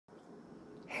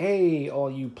Hey,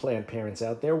 all you plant parents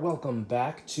out there, welcome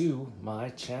back to my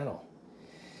channel.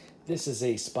 This is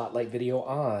a spotlight video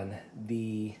on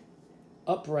the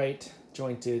upright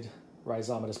jointed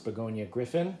Rhizomatous Begonia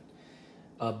Gryphon.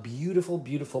 A beautiful,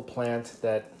 beautiful plant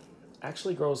that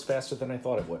actually grows faster than I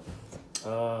thought it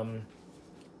would.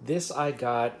 This I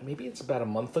got, maybe it's about a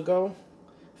month ago,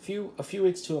 a few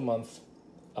weeks to a month.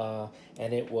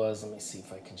 And it was, let me see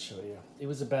if I can show you. It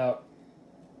was about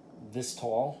this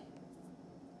tall.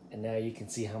 And now you can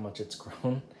see how much it's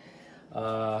grown.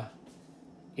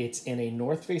 It's in a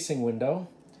north-facing window.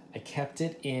 I kept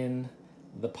it in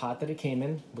the pot that it came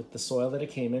in, with the soil that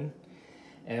it came in.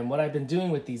 And what I've been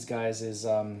doing with these guys is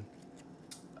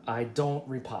I don't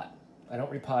repot. I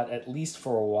don't repot at least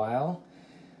for a while,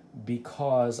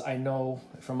 because I know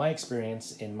from my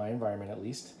experience, in my environment at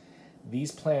least,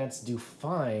 these plants do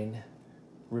fine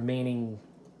remaining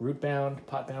root-bound,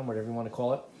 pot-bound, whatever you want to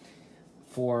call it,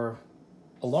 for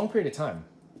a long period of time.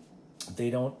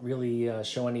 They don't really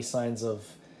show any signs of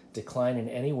decline in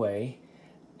any way.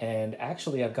 And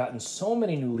actually, I've gotten so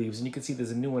many new leaves, and you can see there's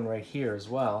a new one right here as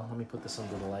well. Let me put this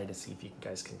under the light to see if you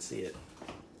guys can see it.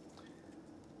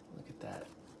 Look at that.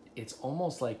 It's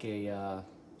almost like a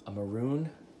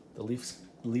maroon. The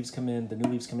leaves come in, the new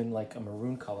leaves come in like a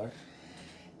maroon color.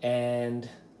 And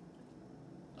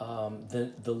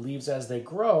the leaves, as they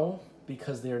grow,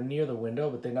 because they're near the window,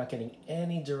 but they're not getting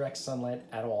any direct sunlight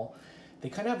at all, they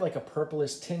kind of have like a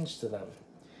purplish tinge to them.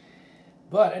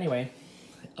 But anyway,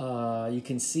 you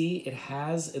can see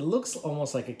it looks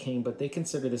almost like a cane, but they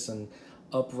consider this an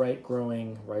upright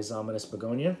growing Rhizomatous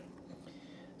begonia.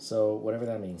 So whatever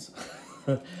that means.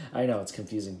 I know it's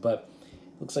confusing, but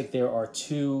it looks like there are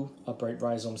two upright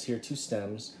rhizomes here, two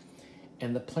stems,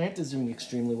 and the plant is doing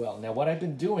extremely well. Now, what I've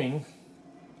been doing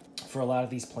for a lot of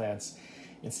these plants,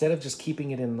 instead of just keeping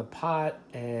it in the pot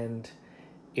and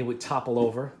it would topple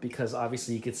over, because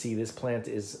obviously you could see this plant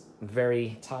is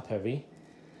very top heavy,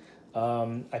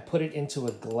 I put it into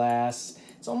a glass.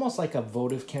 It's almost like a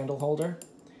votive candle holder,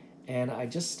 and I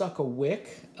just stuck a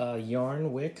wick, a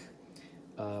yarn wick.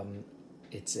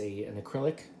 It's an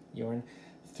acrylic yarn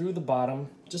through the bottom,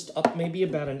 just up maybe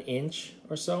about an inch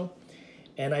or so.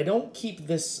 And I don't keep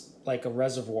this like a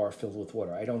reservoir filled with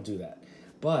water. I don't do that.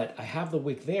 But I have the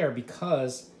wick there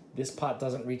because this pot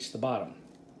doesn't reach the bottom.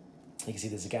 You can see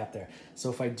there's a gap there.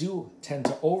 So if I do tend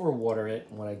to overwater it,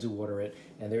 when I do water it,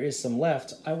 and there is some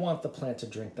left, I want the plant to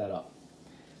drink that up.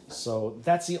 So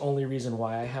that's the only reason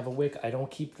why I have a wick. I don't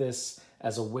keep this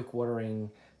as a wick watering,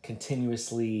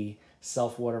 continuously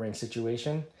self-watering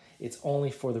situation. It's only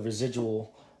for the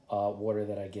residual water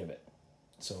that I give it.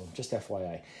 So just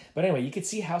FYI. But anyway, you can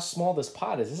see how small this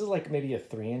pot is. This is like maybe a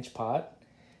 3-inch pot.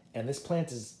 And this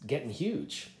plant is getting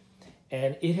huge.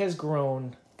 And it has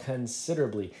grown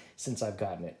considerably since I've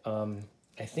gotten it.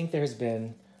 I think there's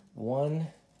been 1,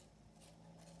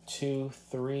 2,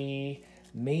 3,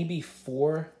 maybe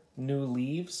 4 new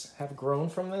leaves have grown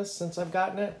from this since I've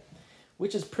gotten it,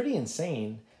 which is pretty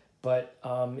insane. But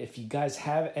if you guys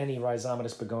have any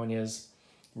Rhizomatous begonias,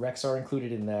 Rex are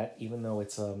included in that, even though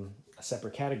it's a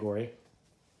separate category.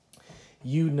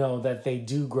 You know that they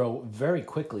do grow very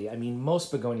quickly. I mean,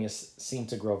 most begonias seem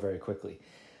to grow very quickly.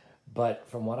 But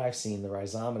from what I've seen, the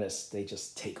Rhizomatous, they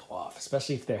just take off,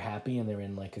 especially if they're happy and they're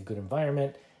in like a good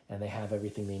environment and they have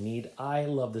everything they need. I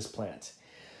love this plant.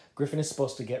 Gryphon is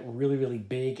supposed to get really, really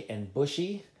big and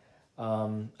bushy.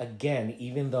 Again,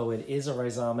 even though it is a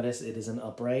Rhizomatous, it is an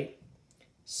upright.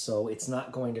 So it's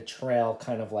not going to trail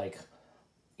kind of like,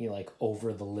 you know, like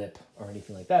over the lip or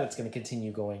anything like that. It's going to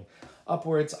continue going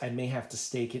upwards. I may have to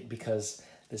stake it because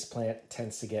this plant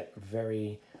tends to get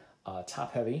very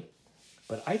top heavy.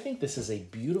 But I think this is a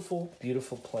beautiful,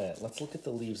 beautiful plant. Let's look at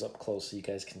the leaves up close so you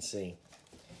guys can see.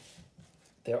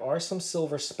 There are some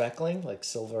silver speckling, like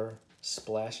silver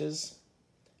splashes.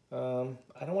 I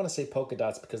don't want to say polka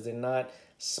dots because they're not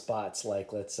spots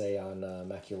like, let's say, on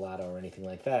Maculata or anything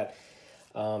like that.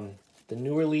 The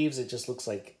newer leaves, it just looks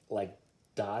like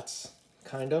dots,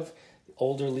 kind of.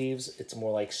 Older leaves, it's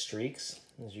more like streaks,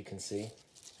 as you can see.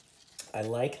 I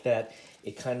like that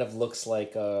it kind of looks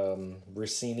like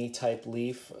Rossini type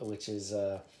leaf, which is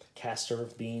a castor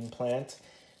bean plant.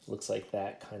 Looks like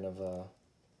that kind of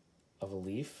a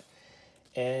leaf.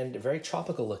 And very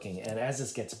tropical looking. And as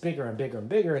this gets bigger and bigger and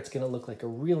bigger, it's going to look like a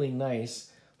really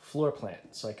nice floor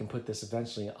plant. So I can put this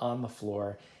eventually on the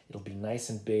floor. It'll be nice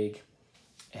and big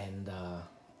and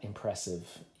impressive.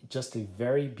 Just a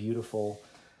very beautiful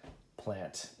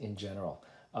plant in general.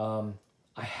 I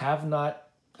have not,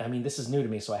 I mean, this is new to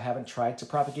me, so I haven't tried to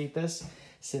propagate this.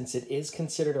 Since it is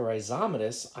considered a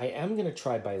Rhizomatous, I am going to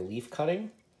try by leaf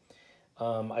cutting.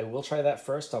 I will try that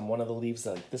first on one of the leaves.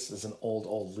 Like this is an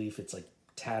old leaf. It's like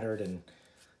tattered and,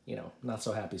 you know, not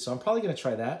so happy. So I'm probably going to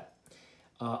try that.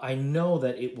 I know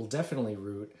that it will definitely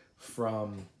root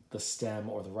from the stem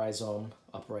or the rhizome,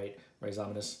 upright,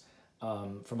 rhizomatous,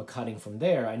 from a cutting from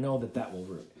there. I know that that will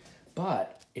root.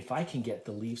 But if I can get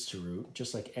the leaves to root,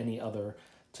 just like any other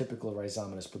typical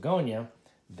rhizomatous begonia,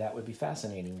 that would be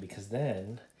fascinating, because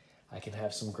then I can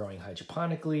have some growing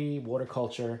hydroponically, water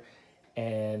culture,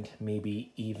 and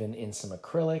maybe even in some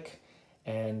acrylic,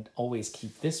 and always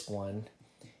keep this one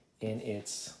in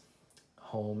its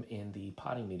home in the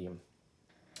potting medium.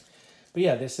 But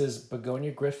yeah, this is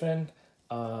Begonia Gryphon.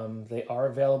 They are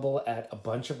available at a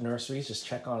bunch of nurseries. Just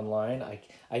check online.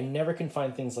 I never can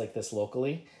find things like this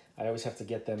locally. I always have to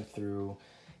get them through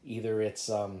either it's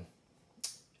Etsy,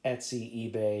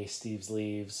 eBay, Steve's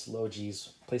Leaves, Logi's,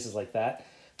 places like that.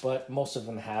 But most of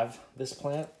them have this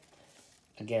plant.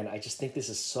 Again, I just think this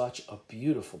is such a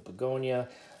beautiful begonia.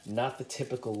 Not the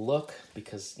typical look,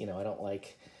 because, you know, I don't want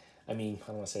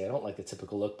to say I don't like the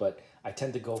typical look, but I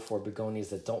tend to go for begonias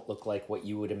that don't look like what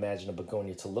you would imagine a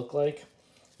begonia to look like.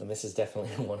 And this is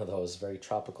definitely one of those very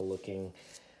tropical looking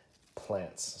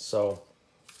plants. So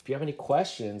if you have any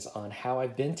questions on how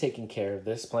I've been taking care of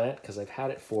this plant, because I've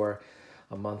had it for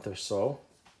a month or so,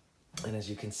 and as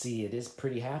you can see, it is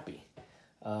pretty happy,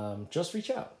 just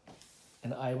reach out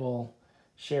and I will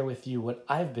share with you what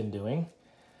I've been doing.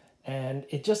 And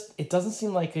it doesn't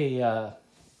seem like a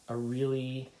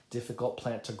really difficult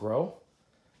plant to grow,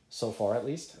 so far at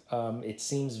least. It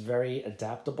seems very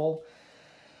adaptable.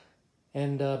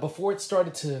 And before it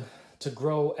started to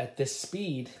grow at this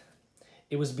speed,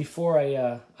 it was before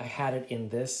I had it in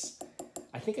this.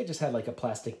 I think I just had like a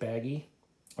plastic baggie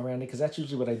around it, because that's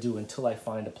usually what I do until I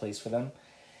find a place for them.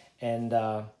 And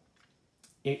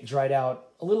it dried out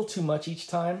a little too much each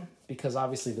time, because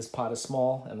obviously this pot is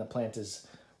small and the plant is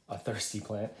a thirsty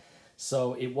plant.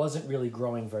 So it wasn't really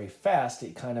growing very fast.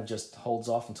 It kind of just holds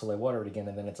off until I water it again,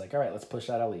 and then it's like, all right, let's push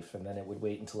out a leaf, and then it would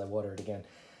wait until I water it again.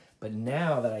 But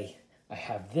now that I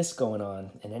have this going on,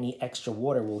 and any extra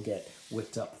water will get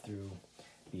whipped up through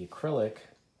the acrylic,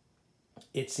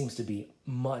 it seems to be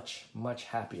much, much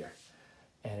happier.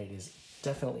 And it is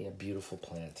definitely a beautiful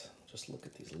plant. Just look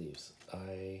at these leaves.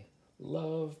 I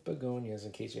love begonias,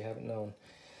 in case you haven't known.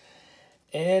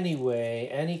 Anyway,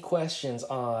 any questions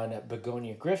on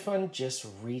Begonia Gryphon, just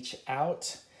reach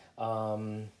out.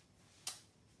 And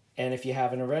if you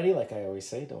haven't already, like I always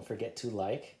say, don't forget to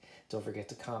like, don't forget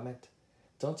to comment,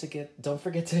 don't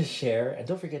forget to share, and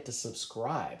don't forget to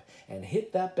subscribe. And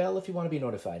hit that bell if you want to be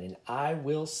notified. And I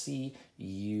will see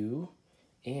you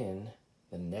in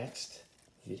the next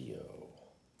video.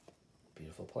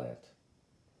 Beautiful plant.